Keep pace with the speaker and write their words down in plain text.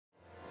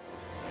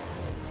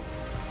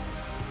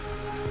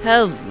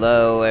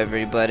Hello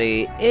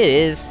everybody, it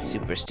is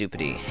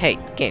Superstupidy. Hey,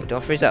 game,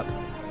 don't freeze up.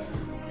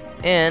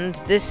 And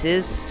this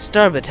is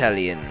Star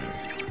Battalion.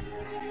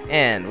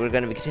 And we're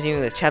going to be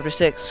continuing with Chapter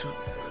 6.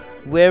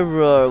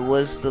 Weror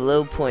was the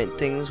low point.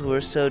 Things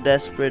were so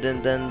desperate,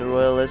 and then the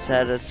Royalists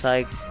had a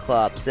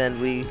Cyclops, and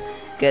we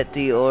get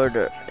the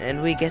order.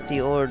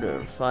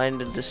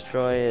 Find and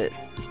destroy it.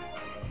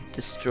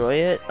 Destroy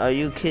it? Are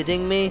you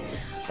kidding me?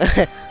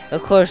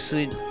 Of course,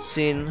 we'd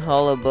seen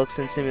hollow books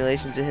and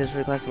simulations of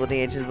history classical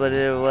the ancients, but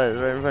it was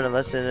right in front of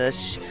us, and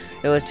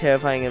it was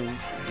terrifying and...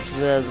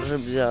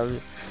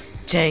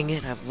 Dang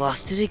it, I've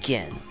lost it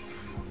again.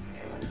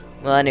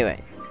 Well,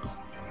 anyway.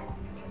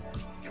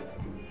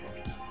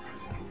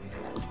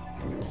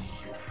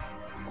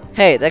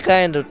 Hey, that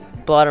guy in the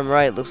bottom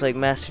right looks like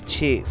Master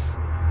Chief.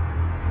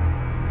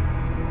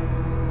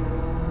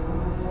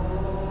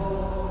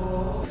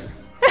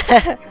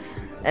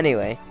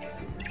 Anyway.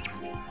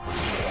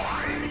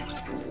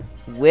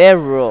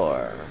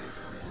 Weror.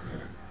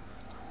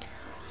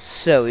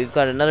 So, we've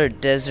got another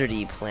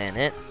deserty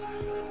planet.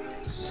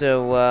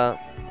 So,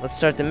 let's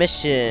start the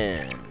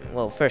mission.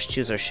 Well, first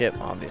choose our ship,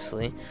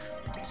 obviously.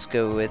 Let's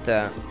go with,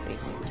 we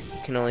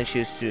can only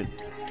choose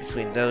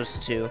between those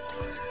two.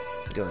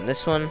 Go in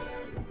this one.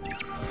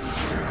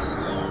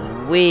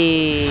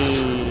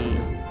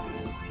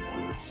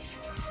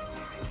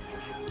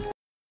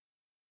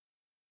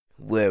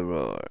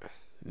 Weror.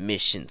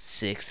 Mission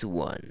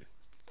 6-1.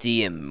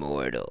 The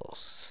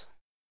Immortals.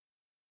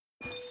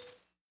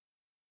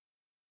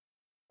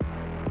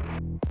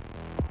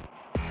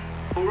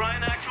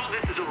 Orion Actual,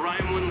 this is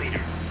Orion 1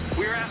 Leader.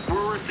 We're at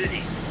Weror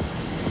City.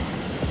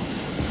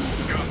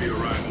 Copy,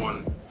 Orion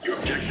 1. Your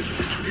objective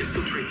is to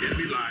infiltrate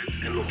enemy lines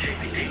and locate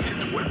the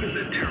ancient weapon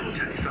that Terrors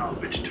has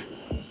salvaged.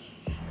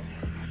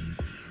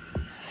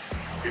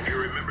 If you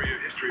remember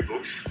your history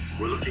books,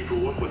 we're looking for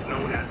what was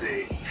known as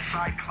a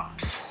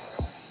Cyclops.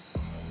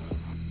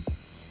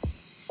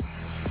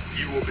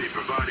 You will be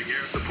providing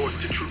air support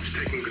to troops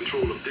taking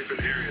control of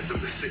different areas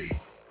of the city.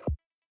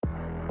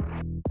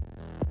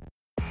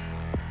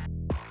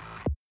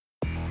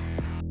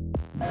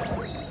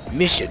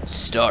 Mission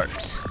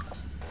start.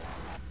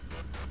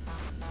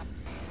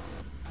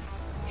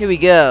 Here we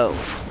go.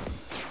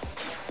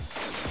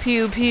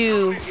 Pew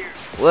pew.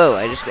 Whoa,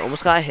 I just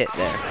almost got hit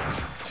there.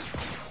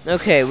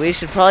 Okay, we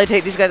should probably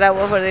take these guys out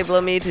before they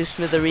blow me to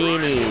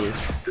smithereens.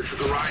 This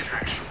is Orion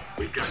Action.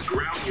 We've got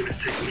ground units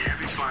taking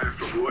heavy fire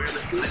from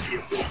Royalist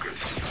lithium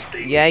walkers.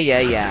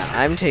 Yeah.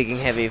 I'm taking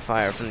heavy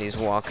fire from these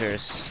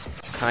walkers.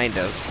 Kind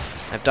of.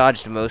 I've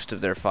dodged most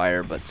of their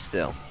fire, but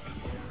still.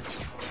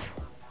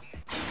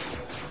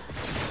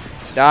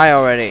 Die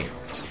already.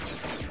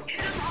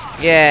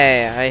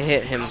 Yeah, I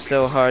hit him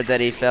so hard that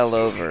he fell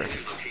over.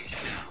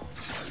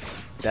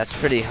 That's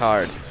pretty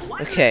hard.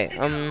 Okay,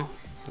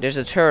 there's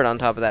a turret on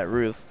top of that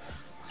roof.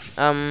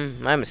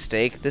 My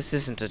mistake. This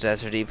isn't a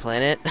deserty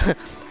planet.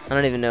 I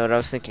don't even know what I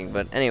was thinking,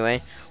 but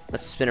anyway,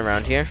 let's spin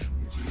around here.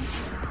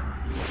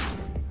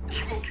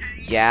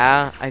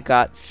 Yeah, I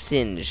got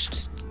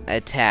singed a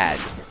tad.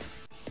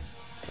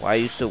 Why are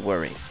you so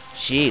worried?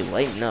 Gee,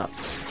 lighten up.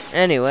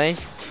 Anyway,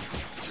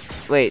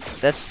 wait,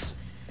 is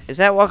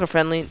that walker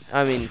friendly?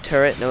 I mean,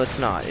 turret? No, it's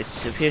not.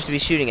 It appears to be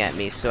shooting at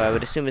me, so I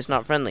would assume it's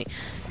not friendly.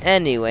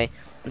 Anyway,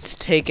 let's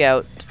take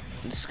out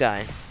this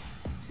guy.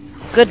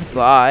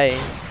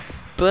 Goodbye.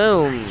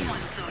 Boom.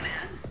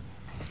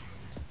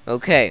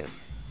 Okay.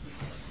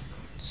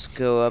 Let's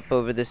go up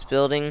over this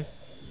building.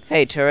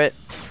 Hey, turret.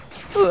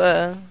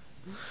 Okay,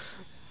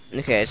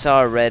 I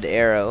saw a red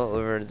arrow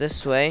over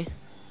this way.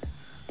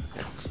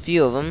 A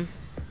few of them.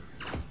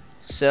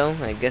 So,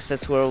 I guess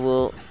that's where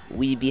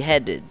we be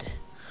headed.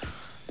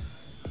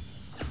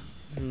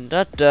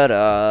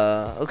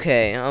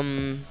 Okay,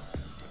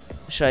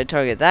 should I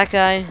target that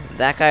guy,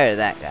 or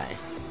that guy?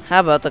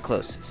 How about the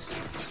closest?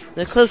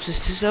 The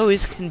closest is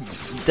always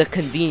the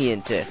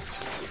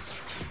convenientest.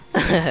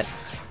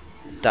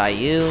 Die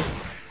you.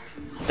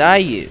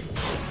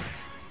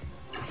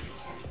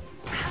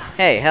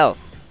 Hey, health.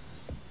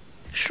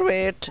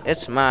 Sweet,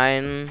 it's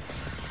mine.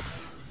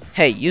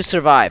 Hey, you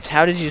survived.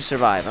 How did you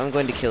survive? I'm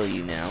going to kill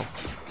you now.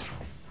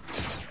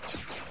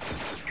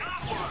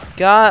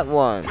 Got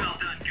one. Well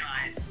done,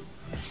 guys.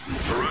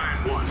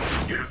 Orion 1,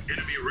 you have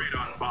enemy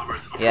radar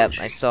bombers approaching. Yep,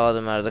 I saw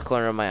them out of the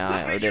corner of my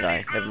eye. Or did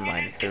I? Never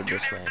mind. They're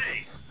this way.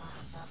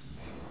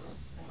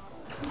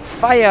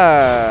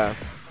 Fire!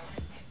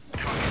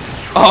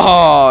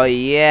 Oh,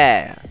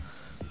 yeah.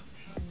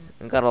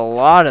 I got a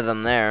lot of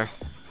them there.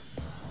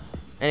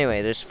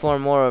 Anyway, there's 4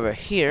 more over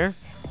here.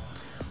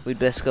 We'd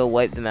best go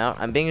wipe them out.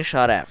 I'm being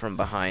shot at from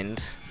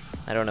behind.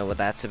 I don't know what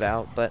that's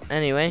about, but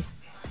anyway.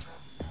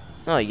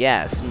 Oh,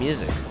 yeah, it's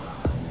music.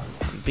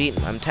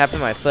 I'm tapping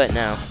my foot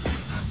now.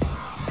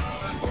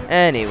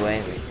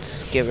 Anyway,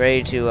 let's get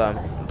ready to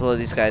blow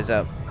these guys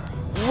up.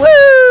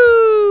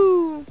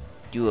 Woo!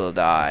 You will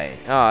die.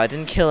 Oh, I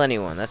didn't kill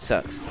anyone. That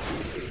sucks.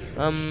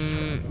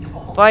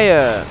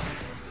 Fire!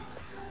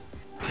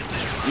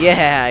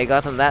 Yeah, I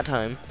got them that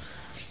time.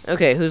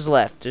 Okay, who's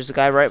left? There's a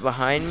guy right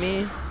behind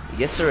me?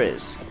 Yes, there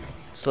is.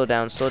 Slow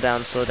down, slow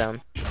down, slow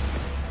down.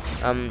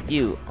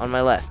 You, on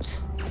my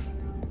left.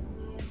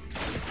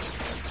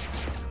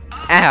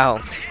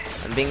 Ow!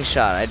 I'm being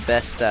shot. I'd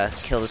best,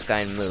 kill this guy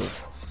and move.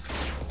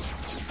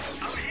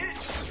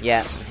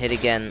 Yeah, hit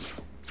again.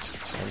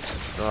 And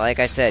just, like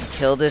I said,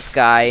 kill this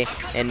guy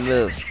and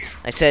move.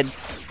 I said,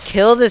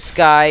 kill this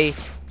guy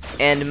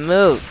and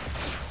move.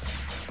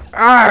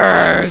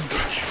 Arrgh!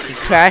 He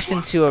crashed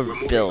into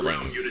a building.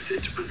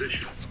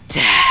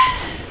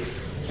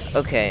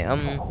 Okay,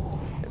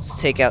 let's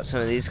take out some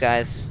of these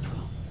guys.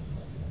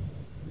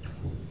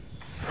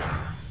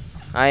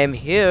 I am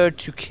here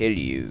to kill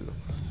you.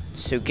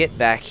 So get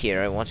back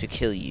here, I want to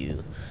kill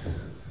you.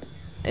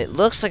 It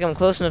looks like I'm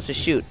close enough to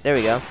shoot. There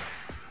we go.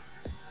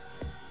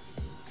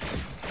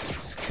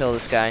 Let's kill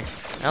this guy.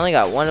 I only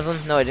got one of them?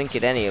 No, I didn't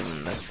get any of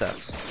them. That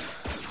sucks.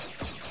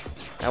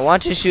 I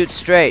want to shoot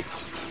straight.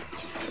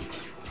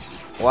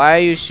 Why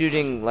are you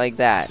shooting like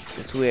that?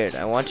 It's weird.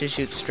 I want to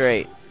shoot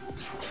straight.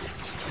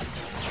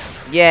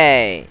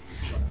 Yay!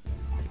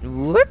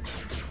 Whoop!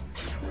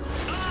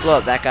 Let's blow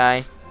up that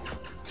guy.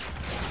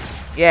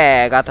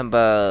 Yeah, I got them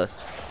both.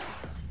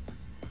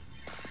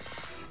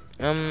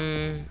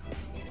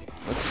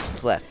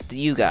 What's left?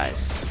 You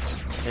guys.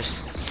 There's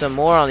some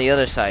more on the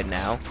other side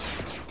now.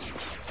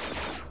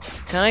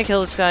 Can I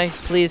kill this guy,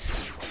 please?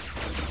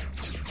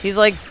 He's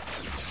like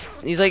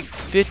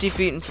 50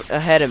 feet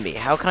ahead of me.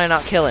 How can I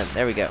not kill him?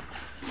 There we go.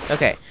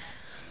 Okay.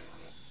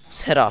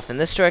 Let's head off in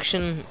this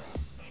direction.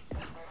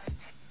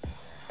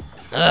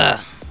 Ugh.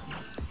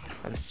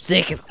 I'm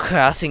sick of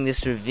crossing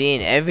this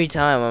ravine every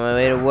time on my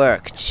way to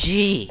work.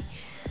 Gee.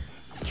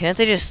 Can't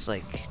they just,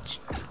 like,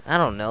 I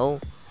don't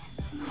know.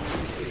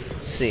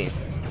 Let's see.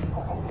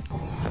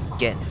 I'm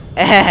getting...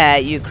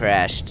 You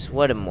crashed.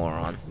 What a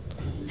moron.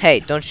 Hey,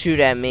 don't shoot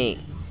at me.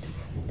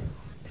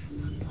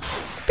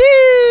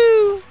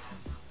 Pew!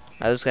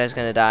 Are those guys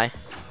gonna die?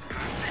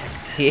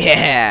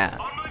 Yeah!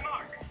 On my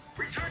mark.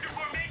 Return to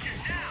formation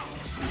now.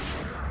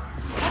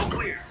 All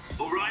clear.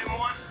 Orion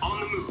 1 on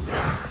the move.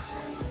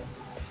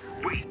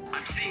 Wait,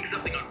 I'm seeing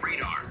something on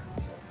radar.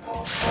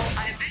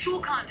 I have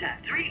visual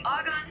contact. 3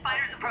 Argon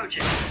spiders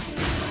approaching.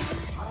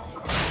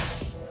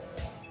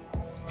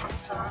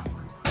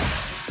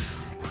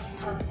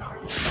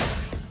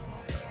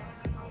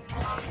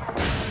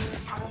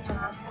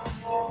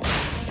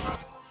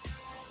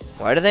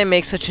 Why do they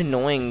make such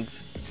annoying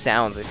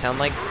sounds? They sound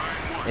like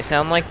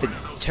the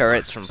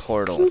turrets from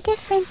Portal. I'm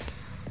different.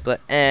 But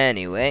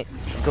anyway,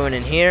 going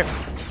in here.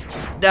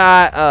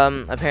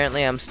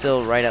 Apparently I'm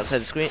still right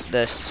outside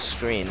the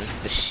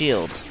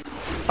shield.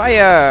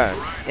 Fire!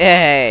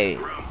 Yay!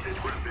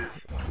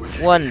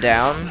 One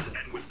down.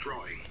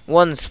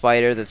 One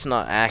spider that's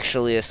not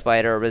actually a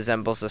spider,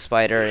 resembles a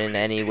spider in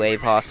any way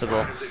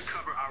possible.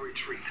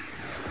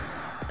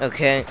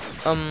 Okay,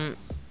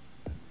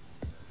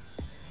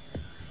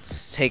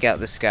 let's take out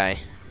this guy.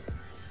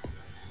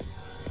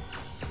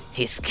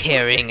 He's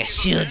carrying a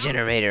shield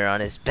generator on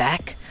his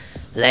back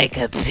like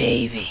a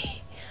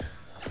baby.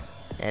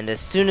 And as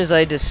soon as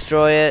I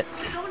destroy it,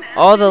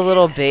 all the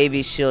little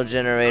baby shield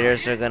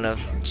generators are gonna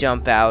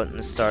jump out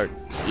and start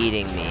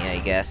eating me, I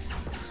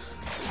guess.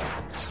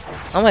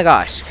 Oh my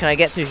gosh, can I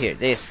get through here?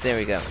 Yes, there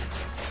we go.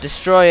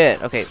 Destroy it.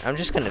 Okay, I'm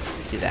just gonna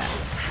do that.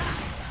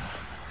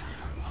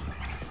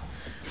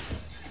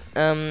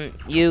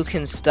 You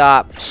can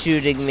stop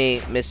shooting me,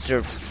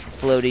 Mr.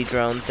 Floaty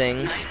drone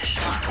thing.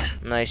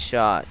 Nice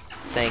shot.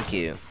 Thank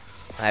you.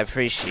 I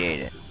appreciate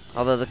it.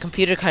 Although the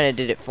computer kind of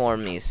did it for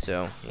me,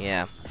 so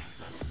yeah.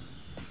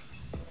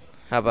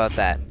 How about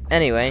that?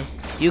 Anyway,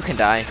 you can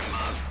die.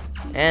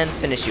 And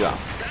finish you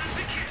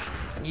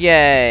off.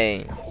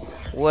 Yay!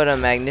 What a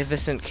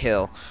magnificent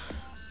kill.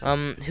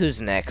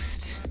 Who's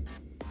next?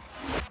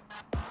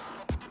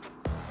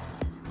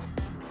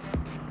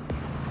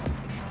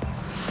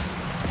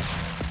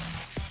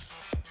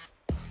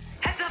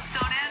 Heads up,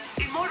 Sonan.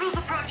 Immortals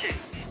approaching.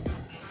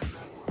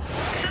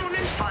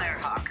 Sonan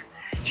Firehawk,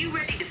 you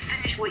ready to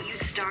finish what you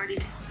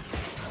started?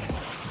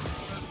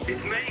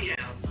 It's Mayhem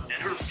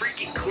and her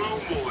freaking clone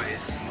boys.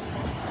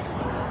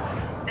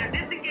 They're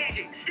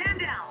disengaging. Stand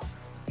down.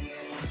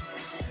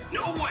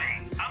 No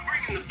way. I'm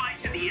bringing the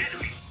fight to the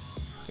enemy.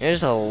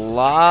 There's a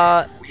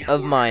lot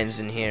of mines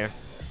in here.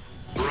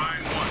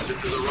 Orion 1,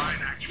 this is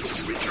Orion Actual.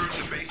 Return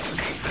to base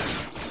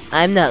ASAP.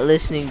 I'm not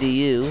listening to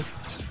you.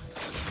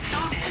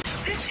 Sonan,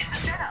 this is the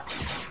setup.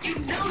 You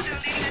know they're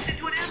leading us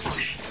into an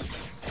ambush.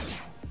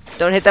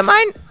 Don't hit the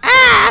mine!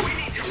 Ah! We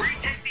need to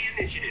retake the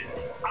initiative.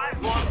 I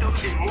want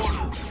those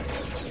immortals.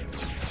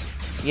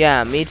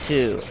 Yeah, me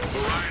too.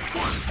 Orion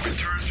 1,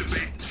 return to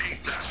base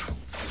ASAP.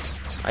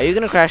 Are you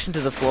gonna crash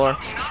into the floor?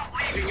 I'm not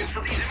leaving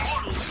until these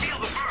immortals feel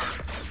the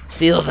burn.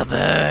 Feel the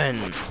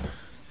burn.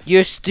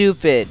 You're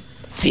stupid.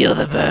 Feel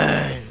the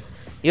burn.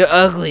 You're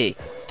ugly.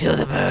 Feel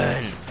the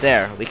burn.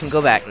 There, we can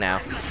go back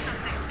now.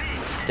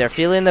 They're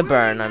feeling the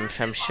burn, I'm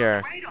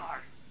sure.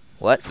 Radar.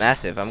 What?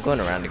 Massive. I'm going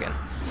around again.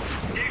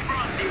 Stay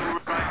frosty,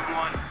 Orion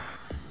 1.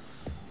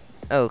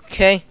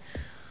 Okay.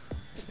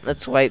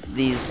 Let's wipe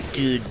these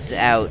dudes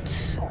out.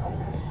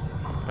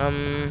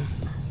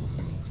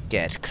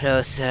 Get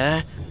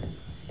closer.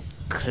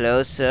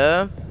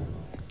 Closer.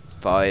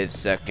 5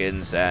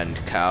 seconds and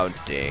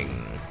counting.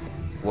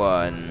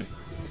 1,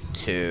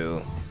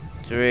 2,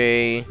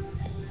 3,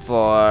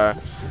 4,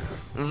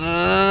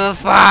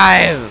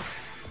 5.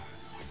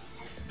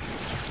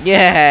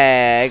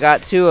 Yeah, I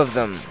got 2 of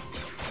them.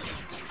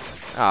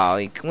 Oh,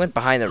 he went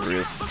behind the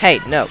roof. Hey,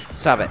 no,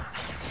 stop it.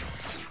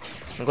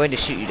 I'm going to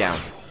shoot you down.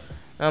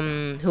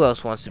 Who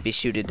else wants to be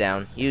shooted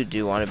down? You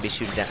do want to be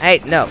shooted down. Hey,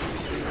 no.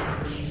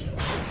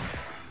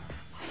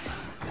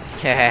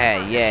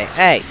 Hey, yay.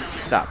 Hey,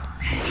 stop.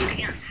 You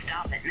can't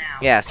stop it now.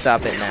 Yeah,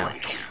 stop it now.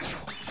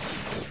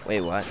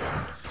 Wait, what?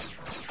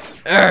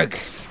 Urgh!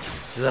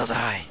 You will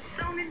die.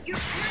 Sonnen, your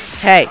parents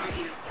Hey! love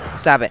you.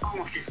 Stop it.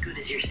 Almost as good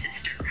as your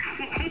sister.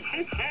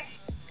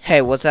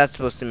 Hey, what's that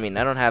supposed to mean?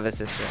 I don't have a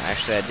sister.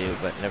 Actually, I do,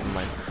 but never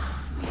mind.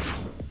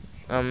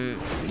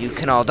 You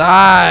can all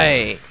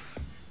die!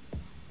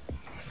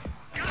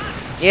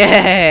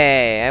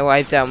 Yay! I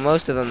wiped out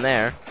most of them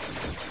there.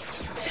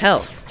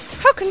 Health.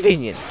 How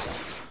convenient.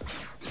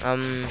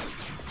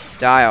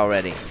 Die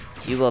already.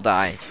 You will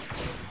die.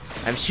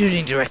 I'm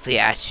shooting directly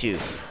at you.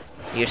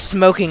 You're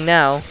smoking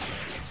now.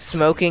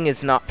 Smoking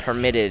is not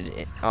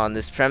permitted on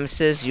this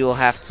premises. You will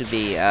have to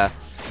be,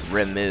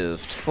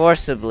 removed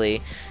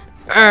forcibly.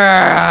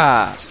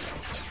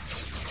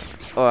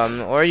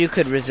 Or you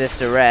could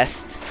resist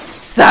arrest.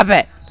 Stop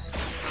it!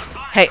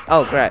 Hey,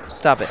 oh crap,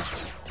 stop it.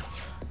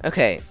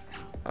 Okay.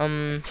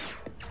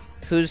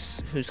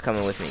 Who's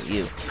coming with me?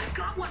 You.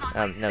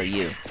 No,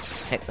 you.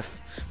 Hey,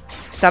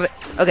 stop it.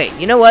 Okay,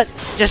 you know what?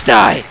 Just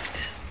die!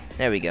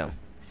 There we go.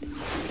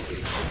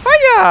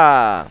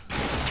 Fire!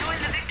 Join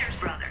the victors,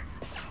 brother.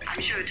 I'm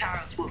sure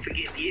Taros will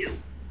forgive you.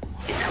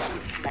 His own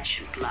flesh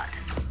and blood.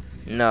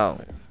 No.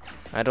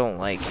 I don't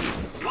like you.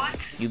 What?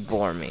 You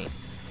bore me.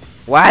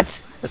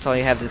 What? That's all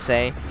you have to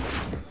say?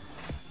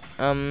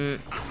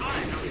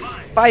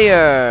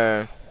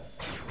 Fire!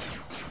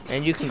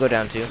 And you can go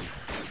down too.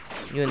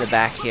 You in the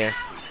back here.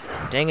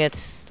 Dang it.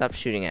 Stop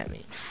shooting at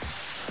me.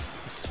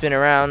 Spin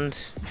around.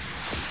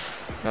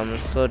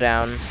 Slow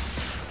down.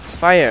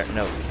 Fire!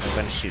 No, I'm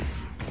gonna shoot.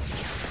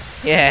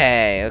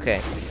 Yay!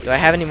 Okay. Do I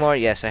have any more?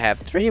 Yes, I have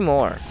 3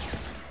 more.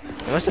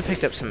 I must have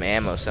picked up some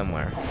ammo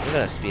somewhere. I'm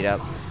gonna speed up.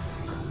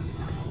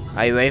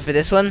 Are you ready for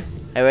this one?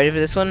 Are you ready for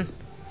this one?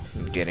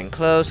 I'm getting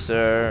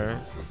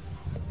closer.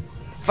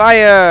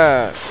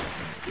 Fire!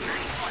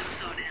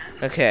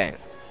 Okay.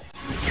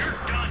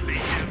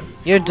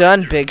 You're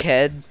done, big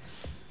head.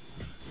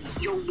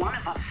 You're one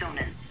of us,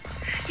 Sonnen.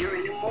 You're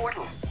an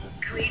immortal,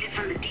 created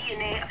from the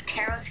DNA of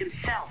Taros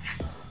himself.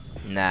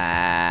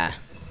 Nah.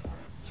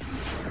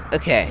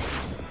 Okay.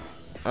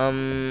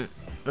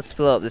 Let's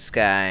blow up this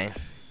guy.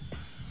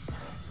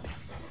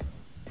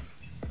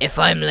 If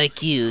I'm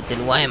like you,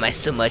 then why am I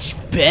so much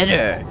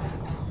better?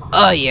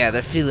 Oh yeah,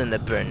 they're feeling the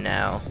burn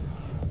now.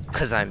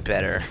 'Cause I'm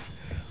better.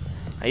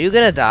 Are you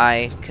gonna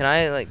die? Can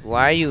I, like,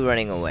 why are you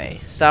running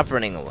away? Stop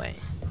running away.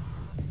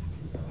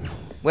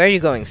 Where are you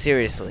going?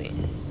 Seriously.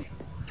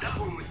 That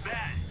one was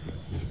bad.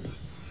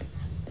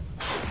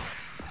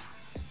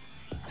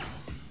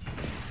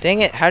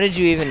 Dang it, how did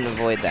you even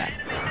avoid that?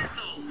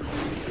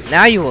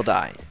 Now you will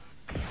die.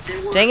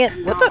 Dang it,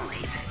 what the?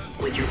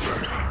 With your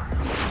birth.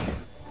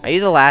 Are you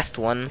the last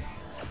one?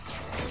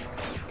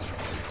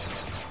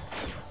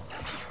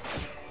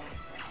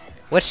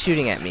 What's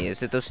shooting at me?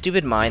 Is it those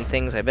stupid mine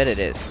things? I bet it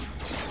is.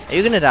 Are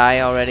you gonna die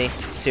already?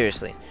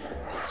 Seriously.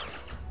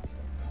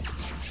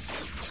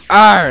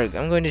 Arrgh!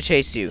 I'm going to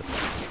chase you.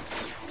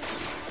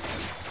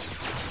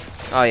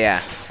 Oh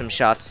yeah, some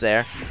shots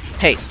there.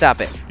 Hey, stop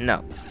it.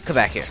 No. Come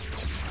back here.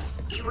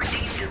 You were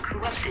deemed a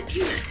corrupted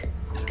unit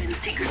and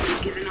secretly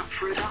given up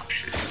for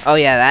adoption. Oh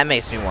yeah, that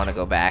makes me want to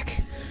go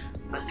back.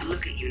 But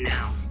look at you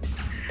now.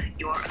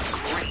 You're a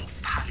great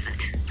pilot.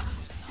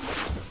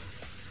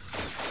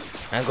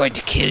 I'm going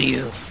to kill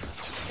you.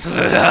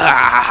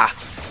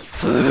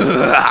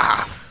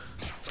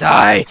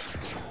 Die!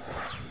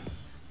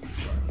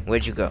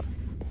 Where'd you go?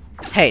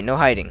 Hey, no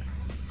hiding.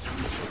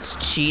 It's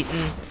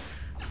cheating,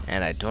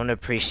 and I don't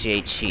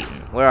appreciate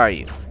cheating. Where are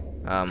you?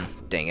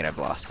 Dang it, I've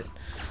lost it.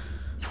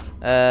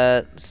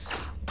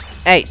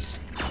 Hey!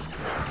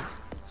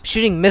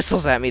 Shooting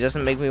missiles at me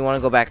doesn't make me want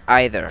to go back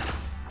either.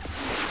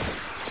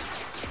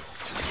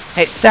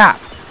 Hey, stop!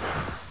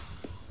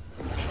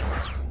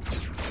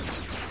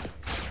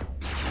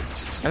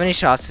 How many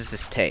shots does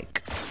this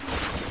take?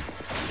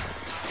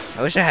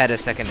 I wish I had a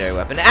secondary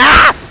weapon.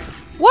 Ah!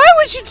 Why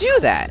would you do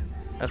that?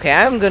 Okay,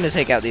 I'm gonna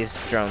take out these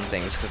drone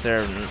things because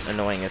they're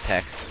annoying as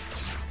heck.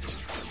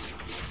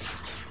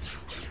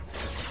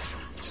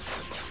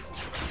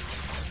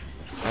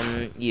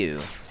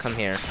 You, come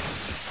here.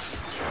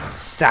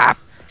 Stop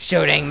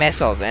shooting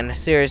missiles. And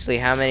seriously,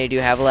 how many do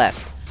you have left?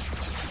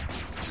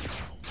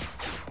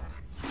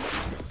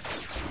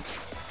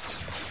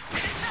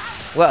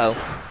 Whoa.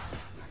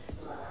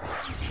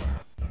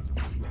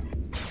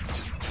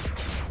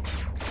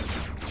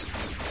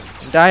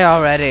 Die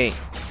already.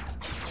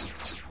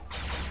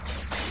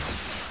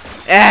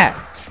 Ah!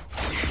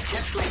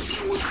 Just like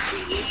you were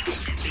created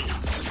to be.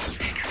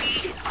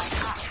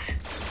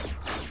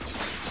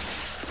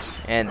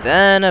 And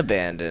then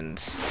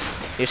abandoned.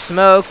 You're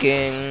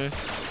smoking.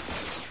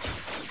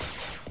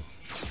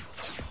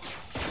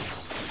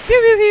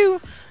 Pew pew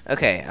pew.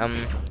 Okay,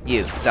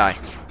 you die.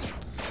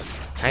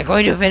 I'm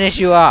going to finish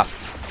you off.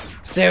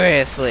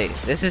 Seriously,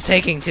 this is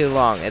taking too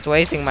long. It's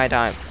wasting my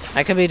time.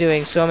 I could be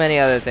doing so many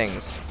other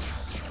things.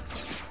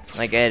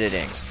 Like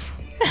editing.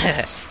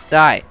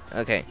 Die.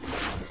 Okay.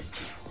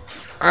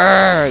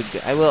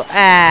 Urgh. I will.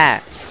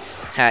 Ah.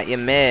 Ha, you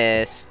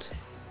missed.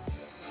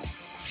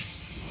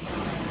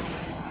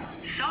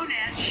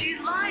 Sonan, she's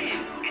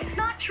lying. It's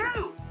not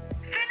true.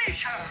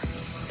 Finish her.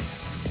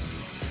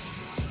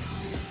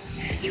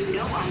 You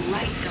know I'm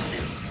right,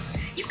 Sonan.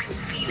 You can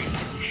feel it.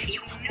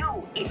 You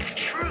know it's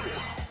true.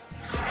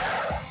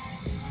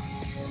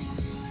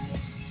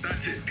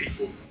 That's it,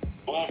 people.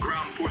 All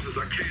ground forces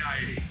are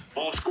KIA.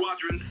 All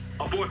squadrons,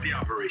 abort the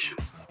operation.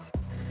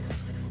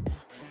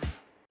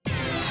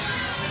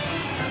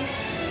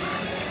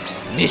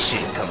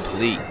 Mission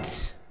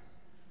complete.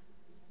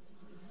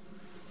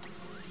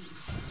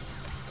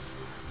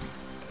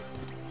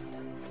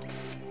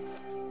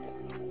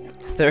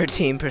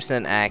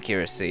 %13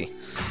 accuracy.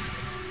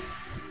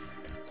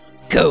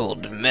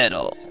 Gold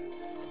medal.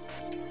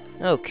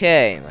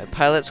 Okay, my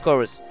pilot score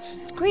was...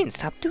 Screen,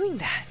 stop doing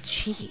that.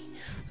 Gee.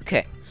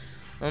 Okay.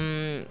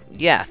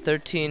 Yeah,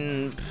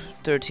 13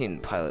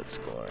 pilot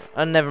score.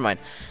 Never mind.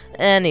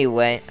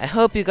 Anyway, I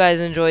hope you guys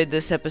enjoyed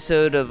this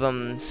episode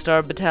of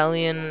Star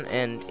Battalion,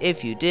 and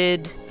if you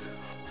did,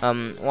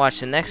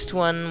 watch the next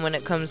one when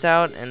it comes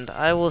out, and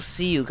I will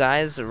see you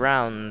guys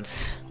around,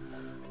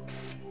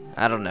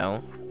 I don't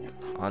know,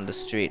 on the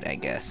street, I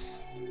guess.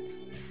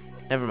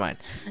 Never mind.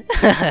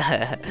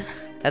 That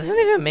doesn't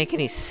even make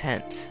any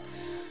sense.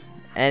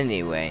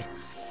 Anyway,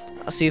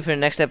 I'll see you for the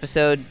next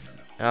episode,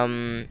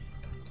 and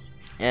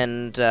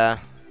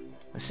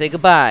say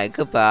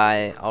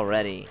goodbye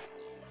already.